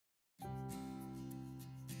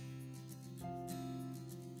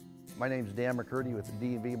My name's Dan McCurdy with the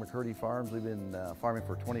D&V McCurdy Farms. We've been farming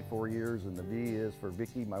for 24 years, and the V is for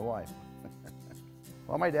Vicky, my wife.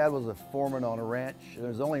 Well, my dad was a foreman on a ranch. It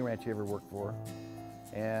was the only ranch he ever worked for.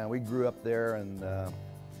 And we grew up there, and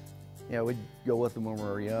we'd go with him when we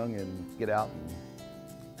were young and get out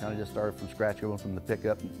and kind of just started from scratch, going from the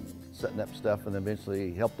pickup and setting up stuff, and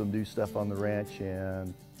eventually helped them do stuff on the ranch.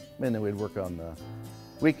 And then we'd work on the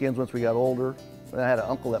weekends once we got older. And I had an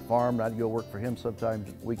uncle that farmed. I'd go work for him sometimes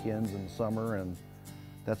weekends in the summer, and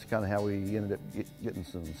that's kind of how we ended up getting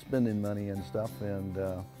some spending money and stuff, and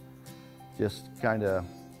just kind of,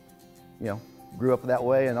 grew up that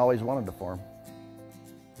way and always wanted to farm.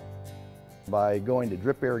 By going to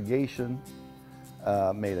drip irrigation,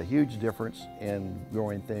 made a huge difference in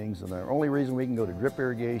growing things, and the only reason we can go to drip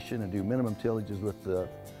irrigation and do minimum tillage is with the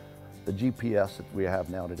GPS that we have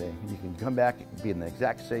now today. You can come back, be in the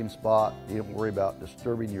exact same spot. You don't worry about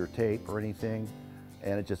disturbing your tape or anything,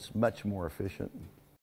 and it's just much more efficient.